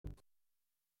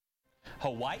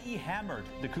Hawaii hammered.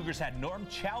 The Cougars had Norm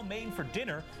chow mein for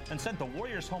dinner and sent the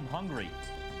Warriors home hungry.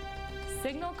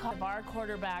 Signal call of our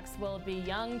quarterbacks. Will it be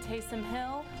young Taysom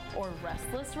Hill or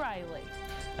restless Riley?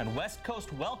 And West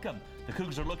Coast welcome. The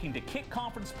Cougars are looking to kick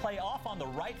conference play off on the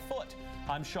right foot.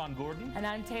 I'm Sean Gordon. And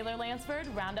I'm Taylor Lansford.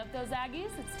 Round up those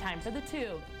Aggies. It's time for the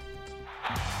Tube.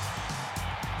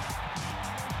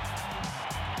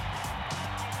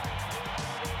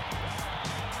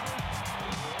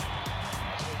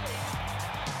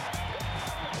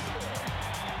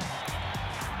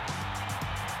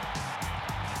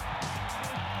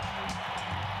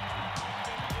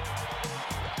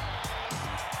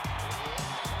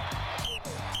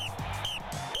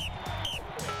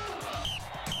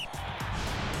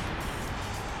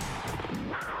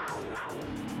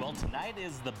 Tonight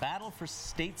is the battle for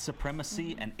state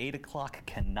supremacy, and 8 o'clock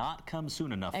cannot come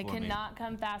soon enough for me. It cannot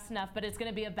come fast enough, but it's going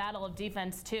to be a battle of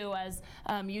defense, too, as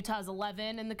Utah's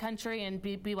 11 in the country and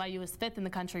BYU is 5th in the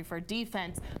country for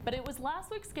defense. But it was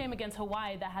last week's game against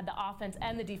Hawaii that had the offense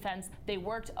and the defense. They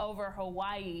worked over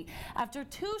Hawaii. After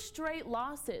 2 straight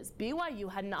losses,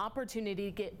 BYU had an opportunity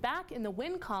to get back in the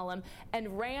win column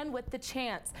and ran with the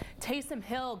chance. Taysom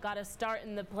Hill got a start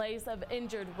in the place of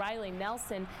injured Riley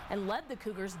Nelson and led the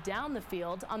Cougars down the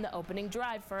field on the opening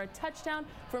drive for a touchdown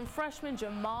from freshman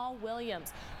Jamal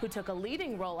Williams, who took a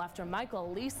leading role after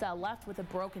Michael Lisa left with a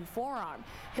broken forearm.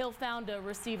 Hill found a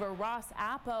receiver, Ross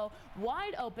Appo,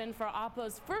 wide open for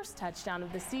Appo's first touchdown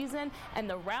of the season, and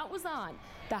the route was on.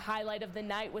 The highlight of the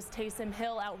night was Taysom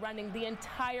Hill outrunning the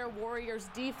entire Warriors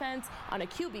defense on a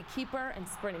QB keeper and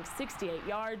sprinting 68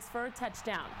 yards for a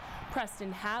touchdown.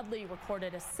 Preston Hadley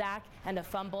recorded a sack and a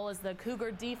fumble as the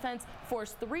Cougar defense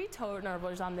forced 3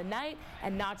 turnovers on the night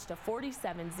and notched a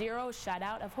 47-0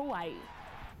 shutout of Hawaii.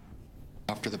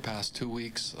 After the past 2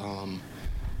 weeks,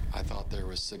 I thought there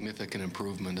was significant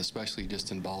improvement, especially just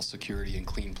in ball security and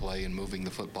clean play and moving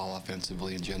the football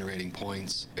offensively and generating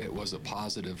points. It was a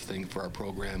positive thing for our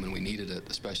program, and we needed it,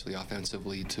 especially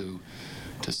offensively, to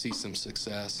see some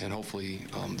success, and hopefully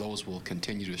those will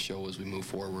continue to show as we move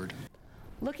forward.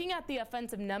 Looking at the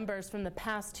offensive numbers from the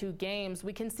past 2 games,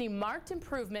 we can see marked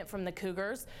improvement from the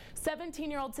Cougars.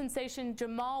 17-year-old sensation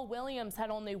Jamal Williams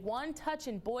had only 1 touch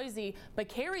in Boise, but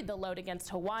carried the load against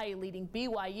Hawaii, leading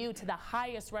BYU to the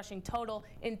highest rushing total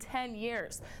in 10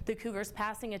 years. The Cougars'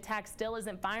 passing attack still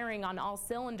isn't firing on all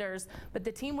cylinders, but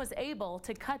the team was able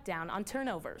to cut down on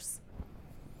turnovers.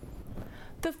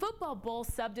 The Football Bowl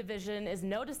subdivision is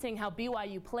noticing how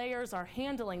BYU players are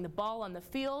handling the ball on the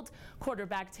field.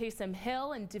 Quarterback Taysom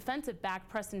Hill and defensive back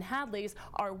Preston Hadley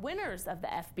are winners of the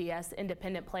FBS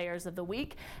Independent Players of the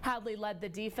Week. Hadley led the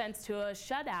defense to a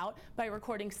shutout by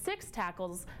recording 6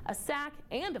 tackles, a sack,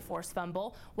 and a forced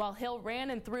fumble, while Hill ran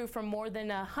and threw for more than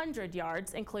 100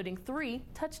 yards, including 3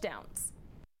 touchdowns.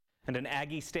 And an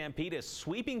Aggie stampede is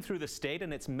sweeping through the state,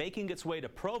 and it's making its way to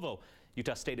Provo.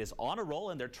 Utah State is on a roll,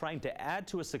 and they're trying to add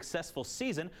to a successful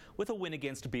season with a win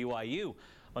against BYU.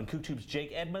 On CougTube's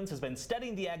Jake Edmonds has been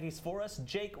studying the Aggies for us.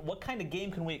 Jake, what kind of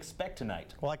game can we expect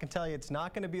tonight? Well, I can tell you it's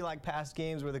not going to be like past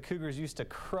games where the Cougars used to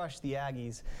crush the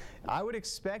Aggies. I would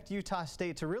expect Utah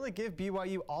State to really give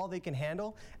BYU all they can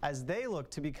handle as they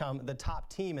look to become the top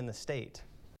team in the state.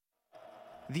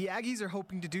 The Aggies are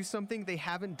hoping to do something they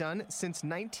haven't done since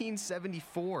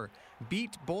 1974,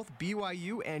 beat both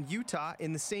BYU and Utah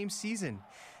in the same season.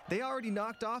 They already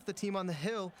knocked off the team on the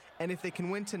Hill, and if they can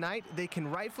win tonight, they can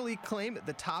rightfully claim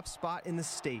the top spot in the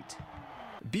state.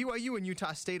 BYU and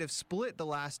Utah State have split the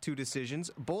last 2 decisions,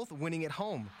 both winning at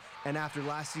home. And after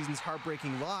last season's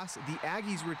heartbreaking loss, the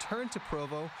Aggies return to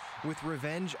Provo with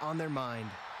revenge on their mind.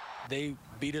 They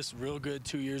beat us real good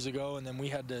 2 years ago, and then we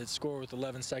had to score with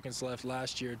 11 seconds left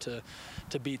last year to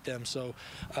beat them. So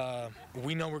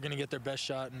we know we're going to get their best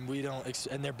shot, and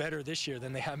and they're better this year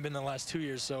than they have been the last 2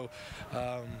 years. So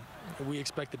we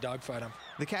expect to dogfight them.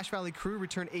 The Cache Valley Crew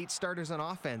returned 8 starters on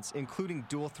offense, including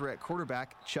dual-threat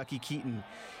quarterback Chucky Keaton.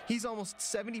 He's almost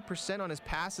 70% on his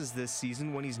passes this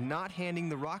season when he's not handing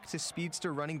the rock to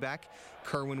speedster running back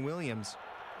Kerwin Williams.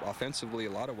 Offensively,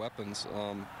 a lot of weapons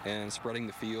and spreading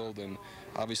the field, and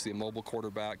obviously a mobile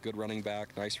quarterback, good running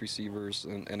back, nice receivers,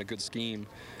 and a good scheme,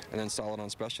 and then solid on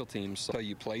special teams. So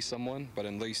you play someone, but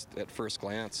at least at first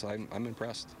glance, I'm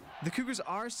impressed. The Cougars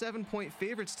are 7-point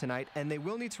favorites tonight, and they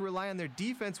will need to rely on their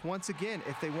defense once again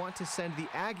if they want to send the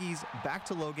Aggies back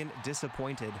to Logan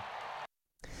disappointed.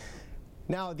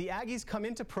 Now, the Aggies come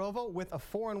into Provo with a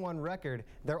 4-1 record.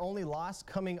 Their only loss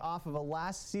coming off of a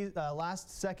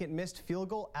last-second missed field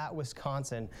goal at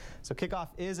Wisconsin. So kickoff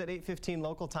is at 8:15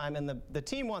 local time, and the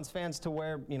team wants fans to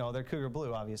wear, their Cougar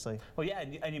blue, obviously. Well, yeah,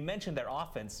 and you mentioned their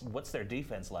offense. What's their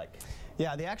defense like?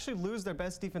 Yeah, they actually lose their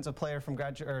best defensive player from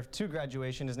to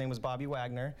graduation. His name was Bobby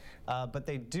Wagner, but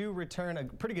they do return a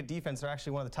pretty good defense. They're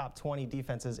actually one of the top 20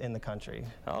 defenses in the country.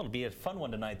 Oh, it'll be a fun one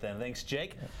tonight then. Thanks,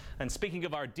 Jake. Yeah. And speaking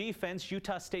of our defense,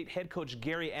 Utah State head coach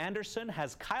Gary Anderson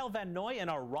has Kyle Van Noy and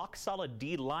our rock-solid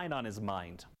D-line on his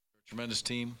mind. Tremendous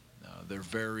team. They're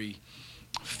very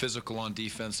physical on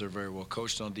defense. They're very well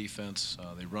coached on defense.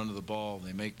 They run to the ball.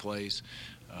 They make plays.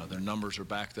 Their numbers are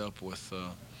backed up with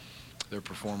their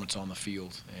performance on the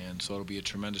field, and so it'll be a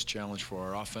tremendous challenge for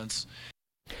our offense.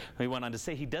 He went on to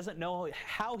say he doesn't know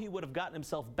how he would have gotten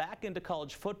himself back into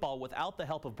college football without the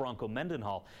help of Bronco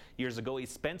Mendenhall. Years ago, he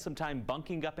spent some time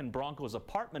bunking up in Bronco's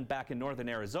apartment back in northern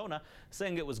Arizona,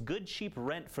 saying it was good, cheap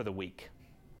rent for the week.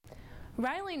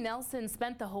 Riley Nelson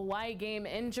spent the Hawaii game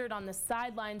injured on the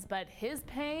sidelines, but his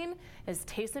pain is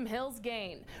Taysom Hill's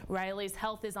gain. Riley's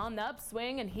health is on the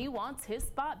upswing, and he wants his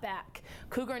spot back.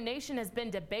 Cougar Nation has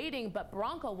been debating, but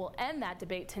Bronco will end that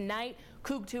debate tonight.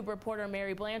 CougTube reporter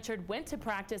Mary Blanchard went to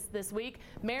practice this week.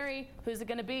 Mary, who's it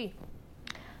going to be?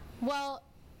 Well,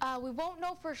 we won't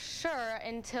know for sure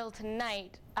until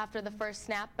tonight after the first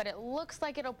snap, but it looks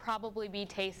like it'll probably be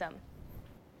Taysom.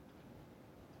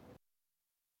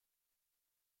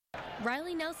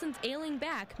 Riley Nelson's ailing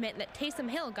back meant that Taysom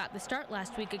Hill got the start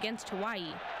last week against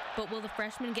Hawaii. But will the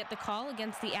freshman get the call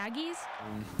against the Aggies?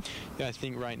 Yeah, I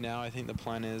think right now, the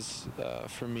plan is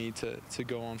for me to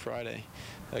go on Friday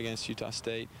against Utah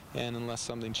State. And unless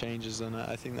something changes, then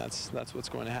I think that's what's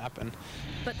going to happen.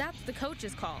 But that's the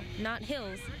coach's call, not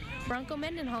Hill's. Bronco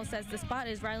Mendenhall says the spot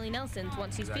is Riley Nelson's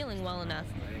once he's feeling well enough.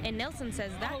 And Nelson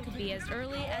says that could be as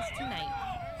early as tonight.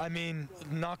 I mean,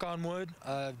 knock on wood,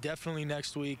 definitely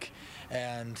next week,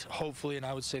 and hopefully, and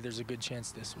I would say there's a good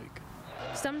chance this week.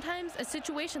 Sometimes a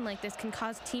situation like this can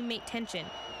cause teammate tension,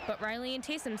 but Riley and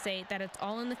Taysom say that it's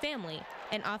all in the family,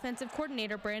 and offensive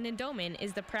coordinator Brandon Doman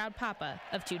is the proud papa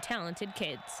of two talented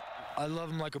kids. I love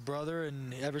him like a brother,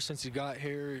 and ever since he got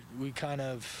here, we kind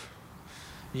of,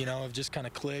 have just kind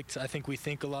of clicked. I think we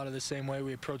think a lot of the same way.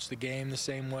 We approach the game the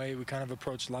same way. We kind of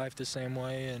approach life the same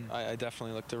way. And I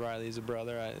definitely look to Riley as a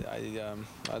brother.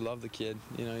 I love the kid.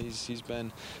 He's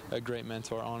been a great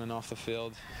mentor on and off the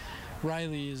field.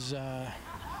 Riley's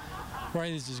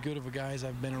as good of a guy as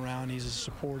I've been around. He's as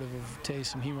supportive of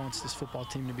Taysom. He wants this football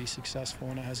team to be successful,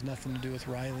 and it has nothing to do with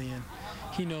Riley. And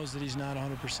he knows that he's not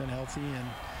 100% healthy, and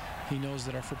he knows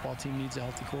that our football team needs a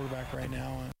healthy quarterback right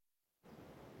now.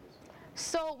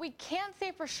 So we can't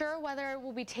say for sure whether it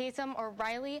will be Taysom or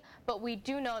Riley, but we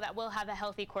do know that we'll have a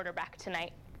healthy quarterback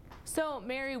tonight. So,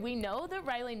 Mary, we know that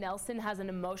Riley Nelson has an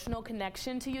emotional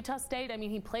connection to Utah State. I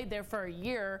mean, he played there for a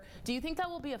year. Do you think that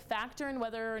will be a factor in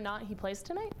whether or not he plays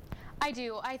tonight? I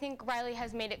do. I think Riley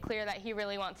has made it clear that he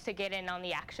really wants to get in on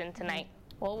the action tonight.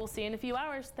 Well, we'll see in a few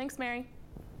hours. Thanks, Mary.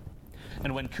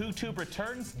 And when CougTube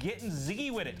returns, getting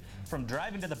ziggy with it. From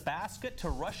driving to the basket to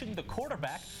rushing the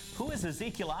quarterback, who is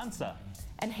Ezekiel Ansah?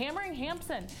 And hammering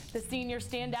Hampson, the senior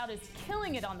standout, is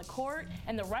killing it on the court,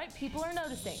 and the right people are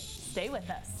noticing. Stay with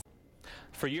us.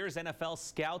 For years, NFL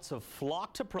scouts have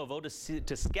flocked to Provo to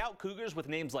scout Cougars with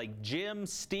names like Jim,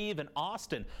 Steve, and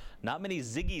Austin. Not many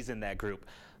Ziggies in that group.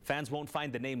 Fans won't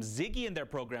find the name Ziggy in their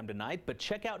program tonight, but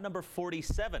check out number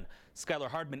 47. Skylar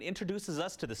Hardman introduces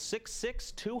us to the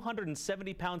 6'6",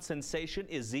 270-pound sensation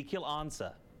Ezekiel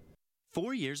Ansah.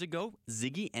 4 years ago,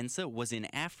 Ziggy Ansah was in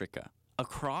Africa,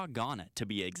 Accra, Ghana to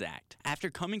be exact. After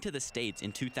coming to the States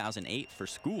in 2008 for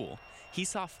school, he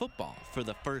saw football for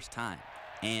the first time,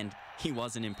 and he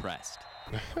wasn't impressed.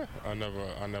 I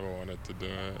never wanted to do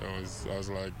it. I was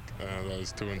like, that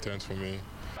was too intense for me.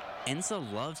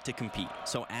 Ansah loves to compete,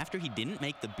 so after he didn't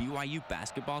make the BYU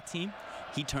basketball team,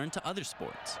 he turned to other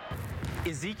sports.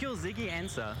 Ezekiel Ziggy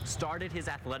Ansah started his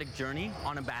athletic journey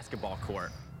on a basketball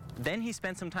court. Then he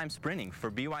spent some time sprinting for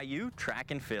BYU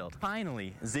track and field.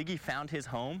 Finally, Ziggy found his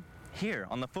home here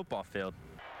on the football field.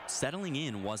 Settling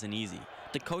in wasn't easy.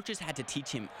 The coaches had to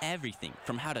teach him everything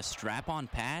from how to strap on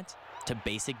pads to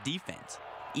basic defense.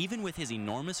 Even with his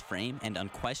enormous frame and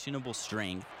unquestionable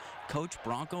strength, Coach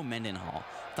Bronco Mendenhall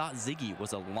thought Ziggy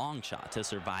was a long shot to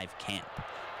survive camp,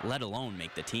 let alone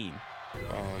make the team.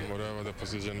 Whatever the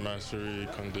position mastery,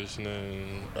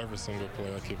 conditioning, every single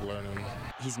play I keep learning.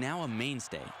 He's now a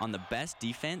mainstay on the best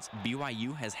defense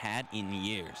BYU has had in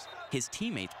years. His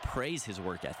teammates praise his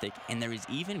work ethic, and there is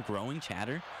even growing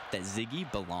chatter that Ziggy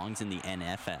belongs in the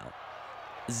NFL.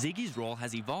 Ziggy's role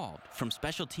has evolved from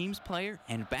special teams player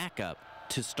and backup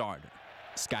to starter.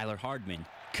 Skylar Hardman,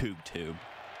 CougTube.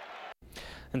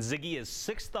 And Ziggy is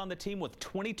 6th on the team with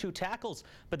 22 tackles,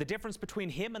 but the difference between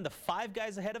him and the 5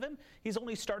 guys ahead of him, he's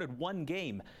only started 1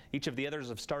 game. Each of the others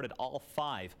have started all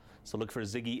 5. So look for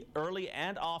Ziggy early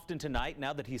and often tonight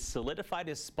now that he's solidified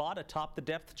his spot atop the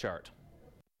depth chart.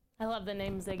 I love the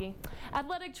name Ziggy.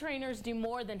 Athletic trainers do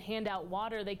more than hand out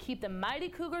water. They keep the mighty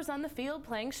Cougars on the field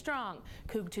playing strong.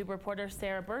 CougTube reporter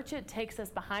Sarah Burchett takes us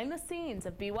behind the scenes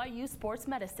of BYU sports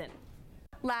medicine.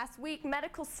 Last week,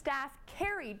 medical staff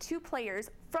carried 2 players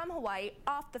from Hawaii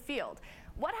off the field.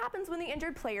 What happens when the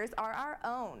injured players are our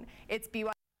own? It's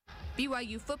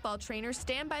BYU football trainers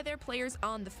stand by their players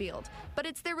on the field, but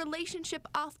it's their relationship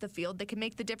off the field that can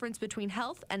make the difference between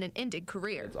health and an ended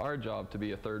career. It's our job to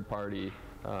be a third party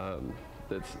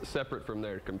that's separate from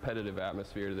their competitive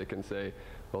atmosphere that can say,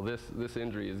 well, this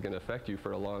injury is going to affect you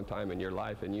for a long time in your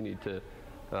life, and you need to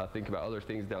think about other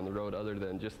things down the road other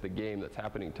than just the game that's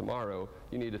happening tomorrow.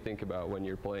 You need to think about when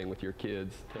you're playing with your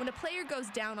kids. When a player goes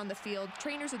down on the field,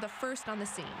 trainers are the first on the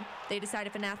scene. They decide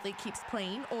if an athlete keeps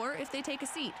playing or if they take a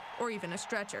seat or even a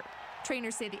stretcher.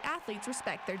 Trainers say the athletes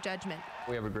respect their judgment.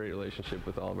 We have a great relationship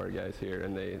with all of our guys here,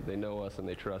 and they know us and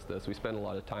they trust us. We spend a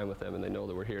lot of time with them, and they know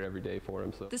that we're here every day for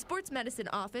them. So the sports medicine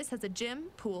office has a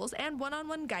gym, pools, and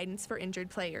one-on-one guidance for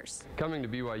injured players. Coming to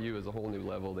BYU is a whole new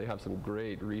level. They have some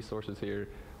great resources here.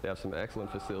 They have some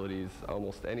excellent facilities.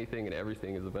 Almost anything and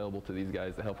everything is available to these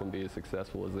guys to help them be as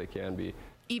successful as they can be.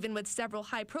 Even with several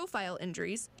high-profile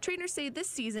injuries, trainers say this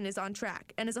season is on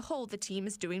track, and as a whole, the team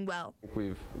is doing well.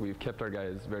 We've kept our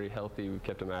guys very healthy. We've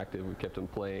kept them active. We've kept them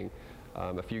playing.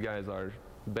 A few guys are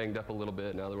banged up a little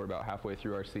bit now that we're about halfway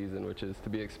through our season, which is to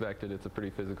be expected. It's a pretty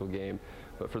physical game,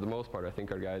 but for the most part, I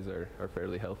think our guys are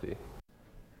fairly healthy.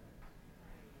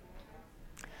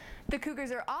 The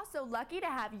Cougars are also lucky to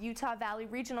have Utah Valley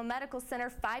Regional Medical Center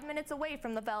 5 minutes away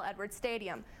from LaVell Edwards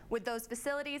Stadium. With those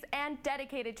facilities and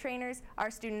dedicated trainers,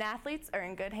 our student athletes are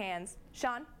in good hands.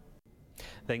 Sean?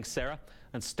 Thanks, Sarah.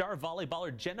 And star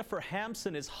volleyballer Jennifer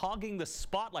Hampson is hogging the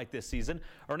spotlight this season,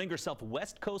 earning herself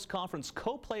West Coast Conference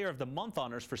Co-Player of the Month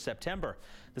honors for September.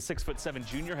 The 6'7"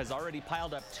 junior has already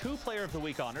piled up 2 Player of the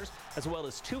Week honors, as well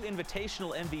as 2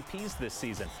 invitational MVPs this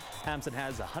season. Hampson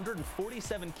has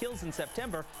 147 kills in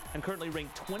September and currently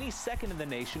ranked 22nd in the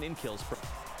nation in kills per.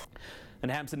 And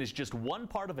Hampson is just one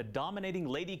part of a dominating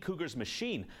Lady Cougars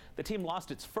machine. The team lost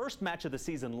its first match of the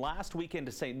season last weekend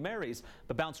to St. Mary's,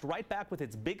 but bounced right back with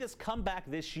its biggest comeback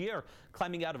this year,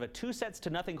 climbing out of a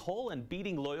 2-0 hole and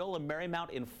beating Loyola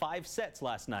Marymount in 5 sets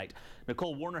last night.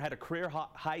 Nicole Warner had a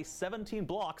career-high 17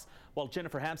 blocks, while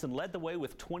Jennifer Hampson led the way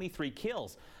with 23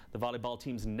 kills. The volleyball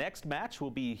team's next match will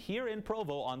be here in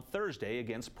Provo on Thursday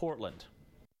against Portland.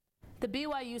 The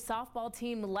BYU softball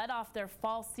team led off their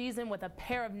fall season with a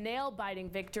pair of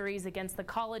nail-biting victories against the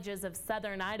colleges of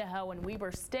Southern Idaho and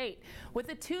Weber State. With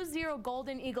a 2-0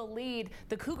 Golden Eagle lead,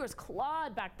 the Cougars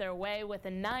clawed back their way with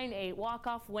a 9-8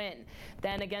 walk-off win.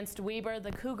 Then against Weber,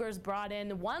 the Cougars brought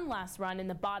in one last run in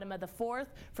the bottom of the 4th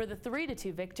for the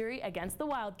 3-2 victory against the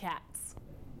Wildcats.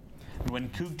 When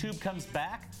CougTube comes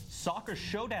back, soccer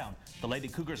showdown. The Lady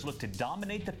Cougars look to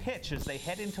dominate the pitch as they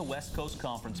head into West Coast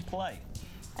Conference play.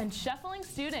 And shuffling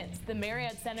students, the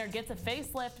Marriott Center gets a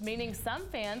facelift, meaning some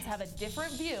fans have a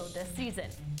different view this season.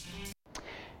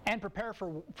 And prepare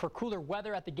for cooler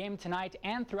weather at the game tonight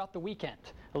and throughout the weekend.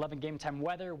 11 game time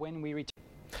weather when we return.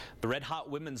 The Red Hot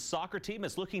women's soccer team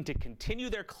is looking to continue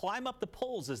their climb up the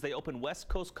polls as they open West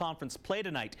Coast Conference play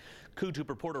tonight. CougTube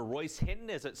reporter Royce Hinton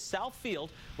is at South Field,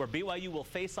 where BYU will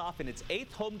face off in its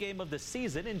 8th home game of the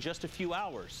season in just a few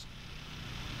hours.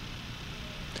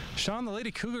 Sean, the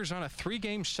Lady Cougars are on a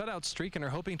 3-game shutout streak and are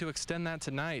hoping to extend that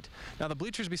tonight. Now, the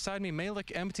bleachers beside me may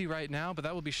look empty right now, but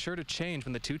that will be sure to change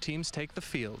when the 2 teams take the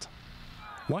field.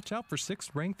 Watch out for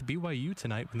 6th-ranked BYU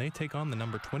tonight when they take on the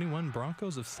number 21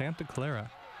 Broncos of Santa Clara.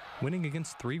 Winning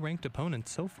against 3 ranked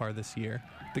opponents so far this year,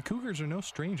 the Cougars are no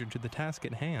stranger to the task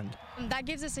at hand. That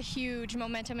gives us a huge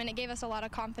momentum, and it gave us a lot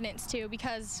of confidence too,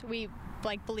 because we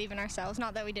believe in ourselves.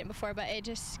 Not that we didn't before, but it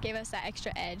just gave us that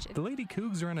extra edge. The Lady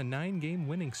Cougs are on a 9-game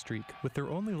winning streak, with their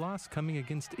only loss coming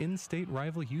against in-state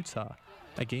rival Utah.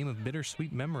 A game of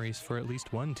bittersweet memories for at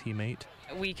least one teammate.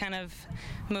 We kind of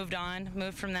moved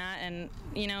from that, and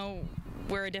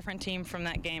we're a different team from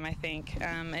that game, I think.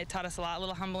 It taught us a lot, a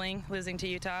little humbling losing to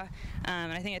Utah,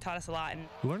 and I think it taught us a lot.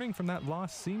 Learning from that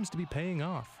loss seems to be paying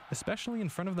off, especially in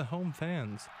front of the home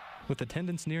fans. With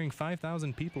attendance nearing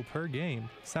 5,000 people per game,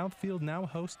 Southfield now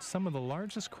hosts some of the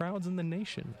largest crowds in the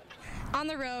nation. On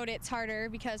the road, it's harder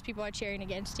because people are cheering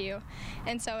against you.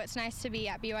 And so it's nice to be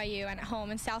at BYU and at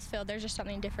home. In Southfield, there's just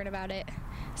something different about it.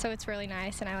 So it's really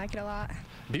nice, and I like it a lot.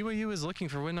 BYU is looking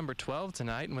for win number 12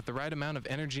 tonight, and with the right amount of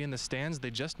energy in the stands,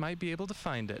 they just might be able to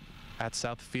find it. At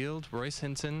Southfield, Royce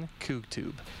Hinton,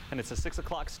 CougTube. And it's a 6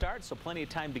 o'clock start, so plenty of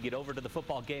time to get over to the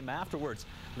football game afterwards.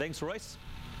 Thanks, Royce.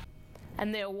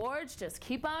 And the awards just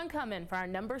keep on coming for our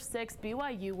number 6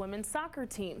 BYU women's soccer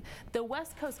team. The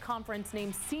West Coast Conference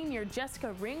named senior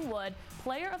Jessica Ringwood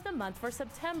Player of the Month for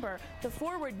September. The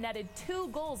forward netted 2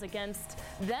 goals against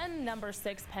then number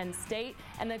 6 Penn State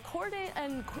and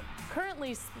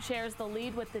currently shares the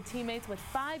lead with the teammates with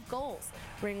 5 goals.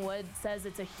 Ringwood says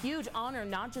it's a huge honor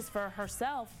not just for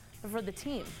herself, but for the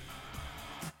team.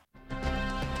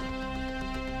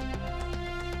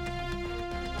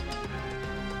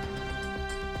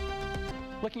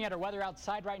 Looking at our weather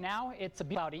outside right now, it's a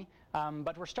bit cloudy,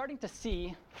 but we're starting to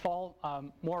see fall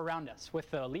more around us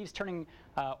with the leaves turning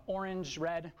orange,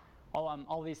 red,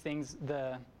 all these things.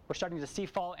 We're starting to see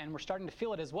fall, and we're starting to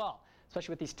feel it as well,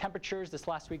 especially with these temperatures. This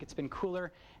last week it's been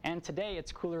cooler, and today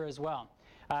it's cooler as well.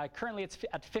 Currently it's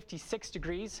at 56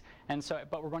 degrees,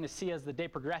 but we're going to see as the day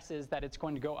progresses that it's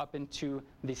going to go up into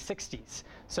the 60s.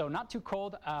 So not too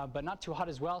cold, but not too hot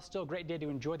as well. Still a great day to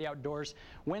enjoy the outdoors.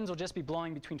 Winds will just be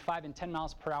blowing between 5 and 10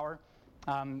 miles per hour.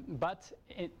 But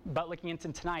looking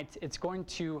into tonight, we're going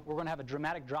to have a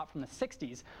dramatic drop from the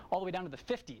 60s all the way down to the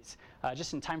 50s,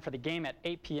 just in time for the game at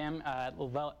 8 p.m. At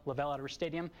Lavelle Outer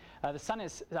Stadium. The sun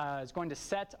is going to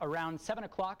set around 7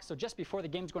 o'clock, so just before the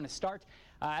game is going to start.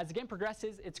 As the game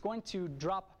progresses, it's going to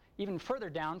drop even further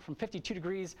down from 52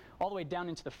 degrees all the way down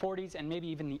into the 40s and maybe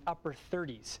even the upper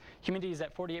 30s. Humidity is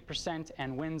at 48%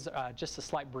 and winds just a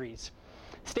slight breeze.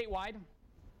 Statewide,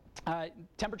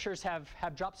 temperatures have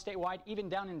dropped statewide, even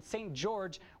down in St.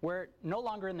 George, where no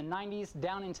longer in the 90s,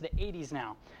 down into the 80s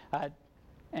now,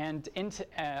 and into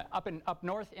up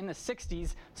north in the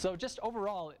 60s. So just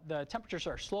overall, the temperatures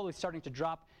are slowly starting to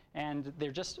drop, and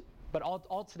but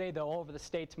all today though, all over the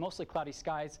state, mostly cloudy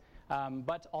skies,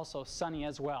 but also sunny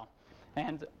as well.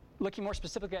 And looking more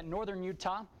specifically at northern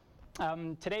Utah.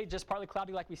 Today, just partly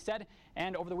cloudy, like we said,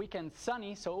 and over the weekend,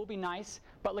 sunny, so it will be nice.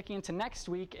 But looking into next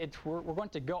week, we're going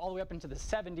to go all the way up into the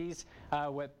 70s,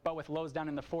 but with lows down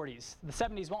in the 40s. The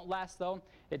 70s won't last, though.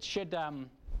 It should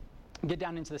get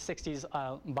down into the 60s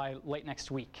by late next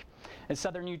week. In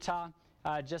southern Utah,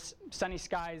 just sunny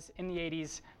skies in the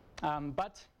 80s.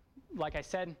 But like I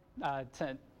said,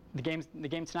 the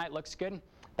game tonight looks good.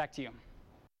 Back to you.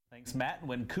 Thanks, Matt.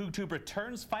 When CougTube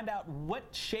returns, find out what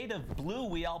shade of blue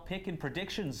we all pick in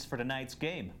predictions for tonight's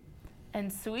game. And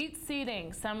sweet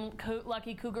seating. Some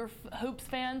lucky Cougar Hoops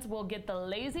fans will get the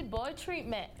lazy boy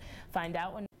treatment. Find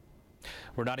out when.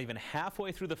 We're not even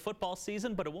halfway through the football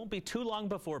season, but it won't be too long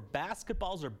before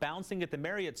basketballs are bouncing at the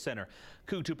Marriott Center.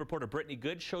 CougTube reporter Brittany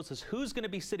Good shows us who's going to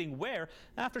be sitting where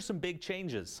after some big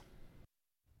changes.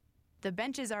 The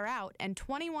benches are out and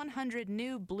 2,100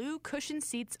 new blue cushion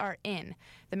seats are in.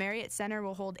 The Marriott Center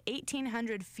will hold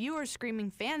 1,800 fewer screaming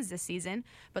fans this season,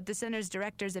 but the center's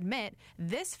directors admit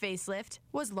this facelift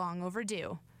was long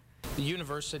overdue. The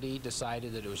university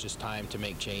decided that it was just time to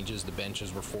make changes. The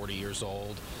benches were 40 years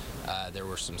old. There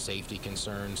were some safety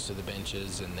concerns to the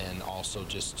benches, and then also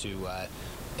just to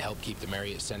help keep the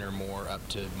Marriott Center more up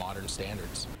to modern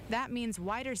standards. That means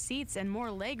wider seats and more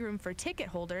legroom for ticket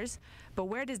holders, but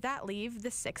where does that leave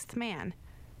the sixth man?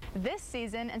 This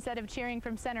season, instead of cheering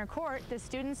from center court, the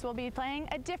students will be playing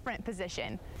a different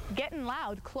position, getting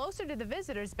loud closer to the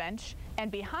visitors' bench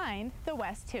and behind the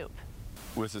west hoop.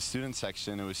 With the student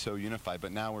section, it was so unified,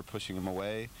 but now we're pushing them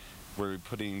away. We're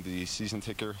putting the season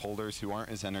ticket holders who aren't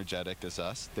as energetic as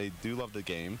us. They do love the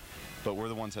game, but we're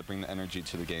the ones that bring the energy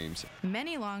to the games.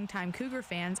 Many longtime Cougar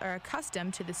fans are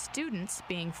accustomed to the students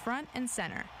being front and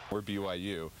center. We're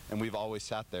BYU, and we've always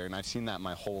sat there, and I've seen that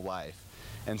my whole life.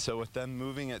 And so with them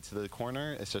moving it to the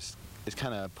corner, it's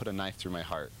kind of put a knife through my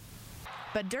heart.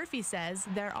 But Durfee says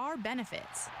there are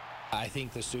benefits. I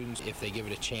think the students, if they give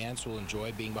it a chance, will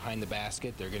enjoy being behind the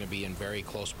basket. They're going to be in very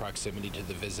close proximity to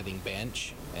the visiting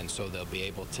bench, and so they'll be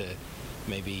able to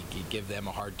maybe give them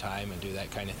a hard time and do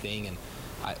that kind of thing. And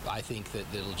I think that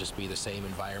it'll just be the same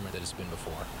environment that it's been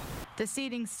before. The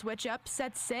seating switch-up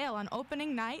sets sail on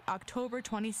opening night, October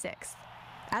 26th.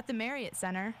 At the Marriott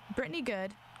Center, Brittany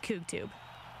Good, CougTube.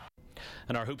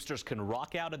 And our hoopsters can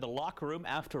rock out in the locker room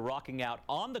after rocking out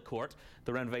on the court.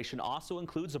 The renovation also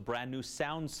includes a brand new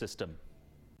sound system.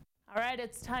 All right,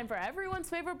 it's time for everyone's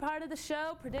favorite part of the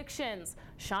show, predictions.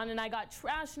 Sean and I got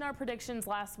trashed in our predictions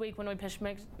last week when we pitched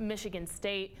Michigan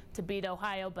State to beat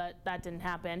Ohio, but that didn't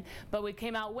happen. But we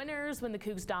came out winners when the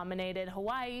Cougs dominated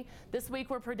Hawaii. This week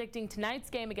we're predicting tonight's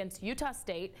game against Utah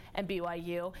State and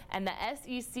BYU and the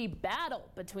SEC battle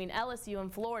between LSU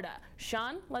and Florida.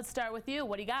 Sean, let's start with you.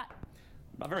 What do you got?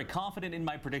 I'm not very confident in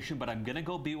my prediction, but I'm going to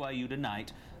go BYU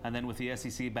tonight. And then with the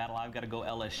SEC battle, I've got to go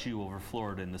LSU over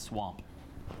Florida in the Swamp.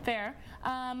 Fair.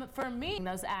 For me,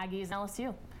 those Aggies,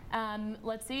 LSU.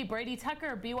 Let's see, Brady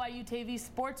Tucker, BYU TV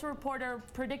sports reporter,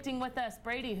 predicting with us.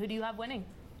 Brady, who do you have winning?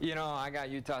 You know, I got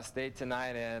Utah State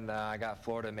tonight, and I got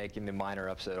Florida making the minor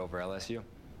upset over LSU.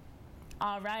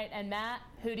 All right, and Matt,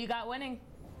 who do you got winning?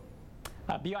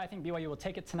 I think BYU will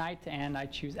take it tonight, and I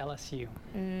choose LSU.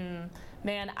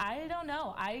 Man, I don't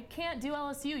know. I can't do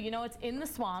LSU. You know, it's in the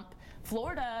Swamp.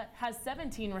 Florida has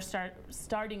 17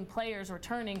 starting players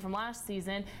returning from last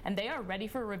season, and they are ready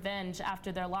for revenge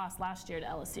after their loss last year to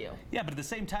LSU. Yeah, but at the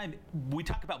same time, we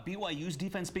talk about BYU's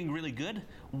defense being really good.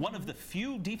 One of the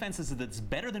few defenses that's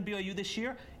better than BYU this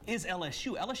year is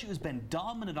LSU. LSU has been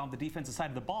dominant on the defensive side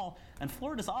of the ball, and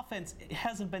Florida's offense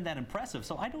hasn't been that impressive,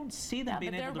 so I don't see them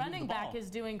being able to move the ball. But their running back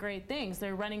is doing great things.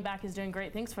 Their running back is doing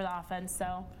great things for the offense,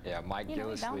 so yeah, Mike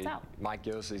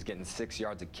Gillislee's getting 6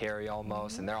 yards a carry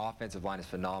almost, and their offensive line is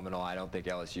phenomenal. I don't think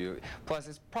LSU, plus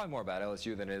it's probably more about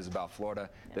LSU than it is about Florida.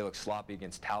 They look sloppy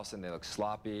against Towson. They look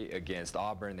sloppy against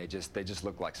Auburn. They just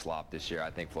look like slop this year.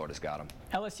 I think Florida's got them.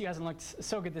 LSU hasn't looked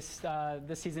so good this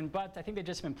season, but I think they've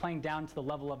just been playing down to the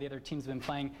level of the other teams have been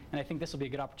playing, and I think this will be a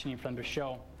good opportunity for them to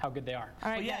show how good they are. All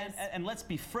right, well, yeah, and let's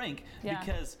be frank,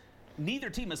 because neither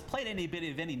team has played any bit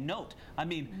of any note. I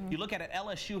mean, you look at it,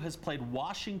 LSU has played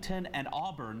Washington and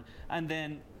Auburn, and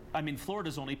then, I mean,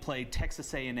 Florida's only played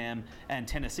Texas A&M and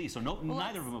Tennessee, so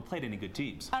neither of them have played any good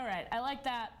teams. All right, I like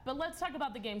that, but let's talk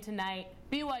about the game tonight.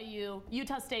 BYU,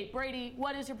 Utah State. Brady,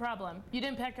 what is your problem? You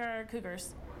didn't pick our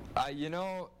Cougars. You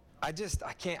know, I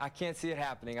can't see it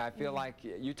happening. I feel like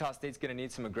Utah State's going to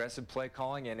need some aggressive play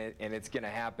calling, and it's going to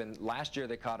happen. Last year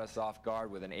they caught us off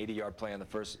guard with an 80-yard play on the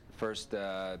first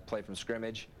play from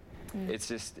scrimmage.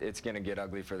 It's going to get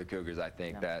ugly for the Cougars. I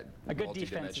think that a good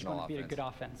defense is going to be a good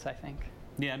offense. I think.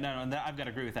 Yeah, no, I've got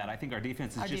to agree with that. I think our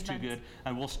defense is just too good,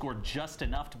 and we'll score just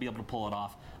enough to be able to pull it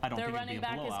off. I don't think it'll be a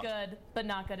blowout. Their running back is good, but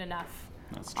not good enough.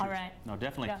 That's true. All right. No,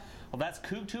 definitely. Yeah. Well, that's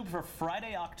CougTube for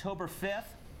Friday, October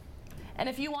 5th. And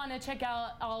if you want to check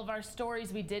out all of our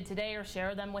stories we did today or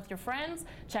share them with your friends,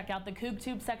 check out the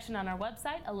CougTube section on our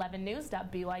website,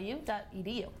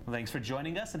 11news.byu.edu. Well, thanks for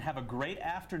joining us, and have a great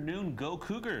afternoon. Go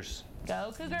Cougars.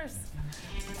 Go Cougars.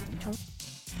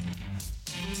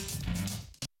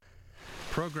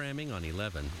 Programming on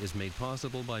 11 is made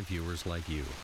possible by viewers like you.